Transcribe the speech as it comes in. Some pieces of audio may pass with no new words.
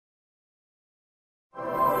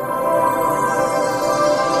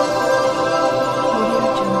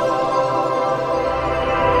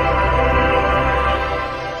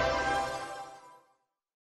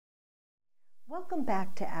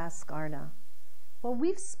to Ask Arna. Well,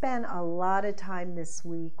 we've spent a lot of time this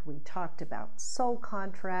week. We talked about soul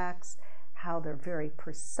contracts, how they're very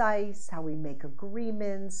precise, how we make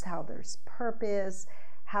agreements, how there's purpose,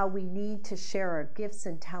 how we need to share our gifts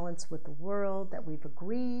and talents with the world, that we've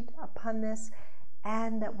agreed upon this,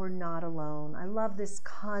 and that we're not alone. I love this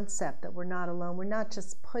concept that we're not alone. We're not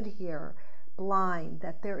just put here blind,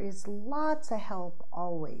 that there is lots of help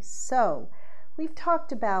always. So we've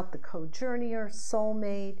talked about the co-journeyer,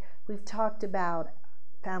 soulmate. We've talked about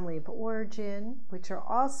family of origin, which are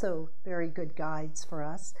also very good guides for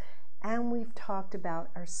us. And we've talked about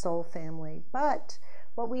our soul family. But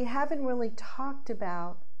what we haven't really talked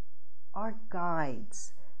about are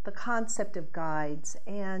guides, the concept of guides.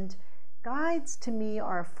 And guides to me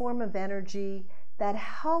are a form of energy that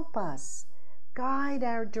help us guide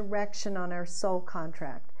our direction on our soul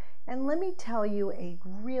contract. And let me tell you a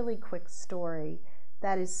really quick story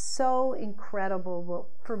that is so incredible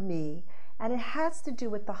for me, and it has to do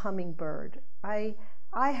with the hummingbird. I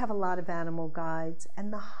have a lot of animal guides,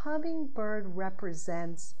 and the hummingbird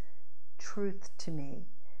represents truth to me.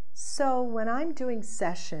 So when I'm doing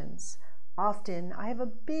sessions, often I have a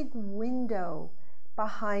big window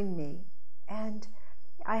behind me, and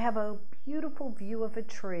I have a beautiful view of a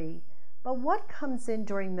tree. But what comes in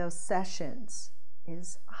during those sessions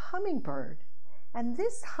is a hummingbird. And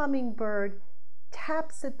this hummingbird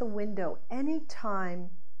taps at the window anytime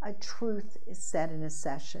a truth is said in a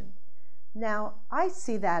session. Now, I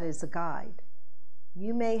see that as a guide.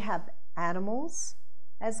 You may have animals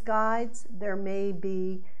as guides. There may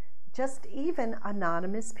be just even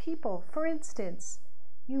anonymous people. For instance,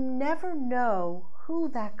 you never know who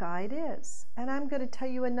that guide is. And I'm going to tell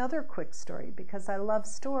you another quick story because I love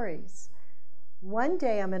stories. One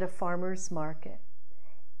day I'm at a farmer's market,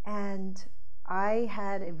 and I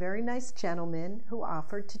had a very nice gentleman who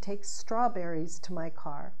offered to take strawberries to my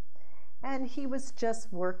car. And he was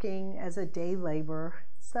just working as a day laborer.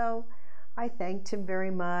 So I thanked him very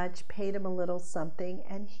much, paid him a little something,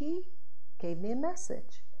 and he gave me a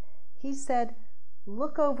message. He said,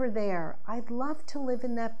 "Look over there. I'd love to live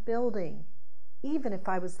in that building, even if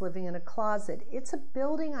I was living in a closet. It's a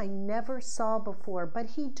building I never saw before,"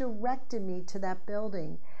 but he directed me to that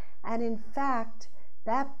building. And in fact,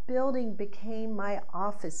 that building became my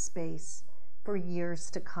office space for years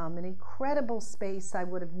to come, an incredible space I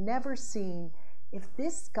would have never seen if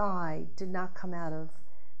this guy did not come out of,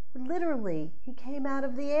 literally, he came out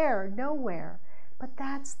of the air, nowhere. But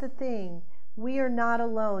that's the thing. We are not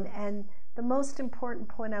alone. And the most important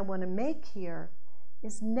point I want to make here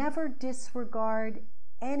is never disregard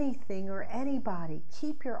anything or anybody.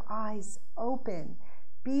 Keep your eyes open.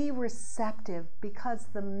 Be receptive, because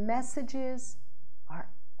the messages are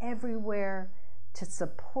everywhere to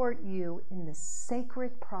support you in the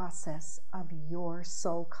sacred process of your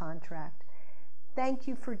soul contract. Thank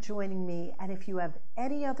you for joining me. And if you have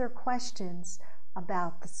any other questions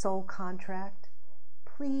about the soul contract,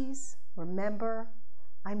 please remember,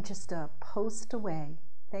 I'm just a post away.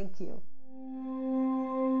 Thank you.